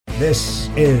This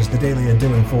is the Daily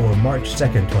Undoing for March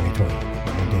 2nd, 2020.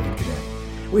 I'm David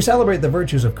Cadet. We celebrate the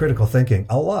virtues of critical thinking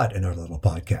a lot in our little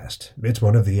podcast. It's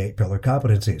one of the 8 pillar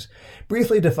competencies,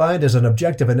 briefly defined as an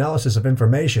objective analysis of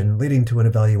information leading to an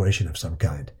evaluation of some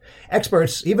kind.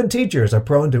 Experts, even teachers, are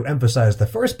prone to emphasize the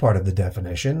first part of the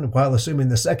definition while assuming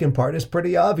the second part is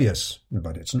pretty obvious,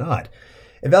 but it's not.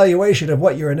 Evaluation of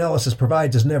what your analysis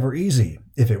provides is never easy.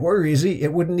 If it were easy,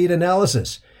 it wouldn't need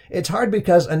analysis. It's hard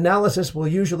because analysis will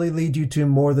usually lead you to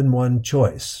more than one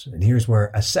choice. And here's where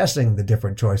assessing the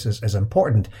different choices is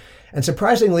important. And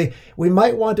surprisingly, we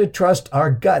might want to trust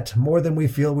our gut more than we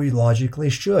feel we logically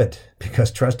should,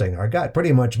 because trusting our gut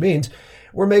pretty much means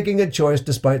we're making a choice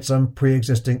despite some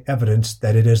pre-existing evidence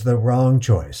that it is the wrong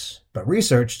choice. But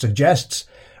research suggests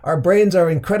our brains are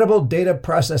incredible data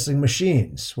processing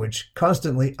machines, which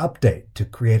constantly update to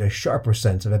create a sharper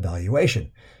sense of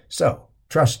evaluation. So,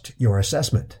 trust your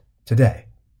assessment today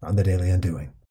on The Daily Undoing.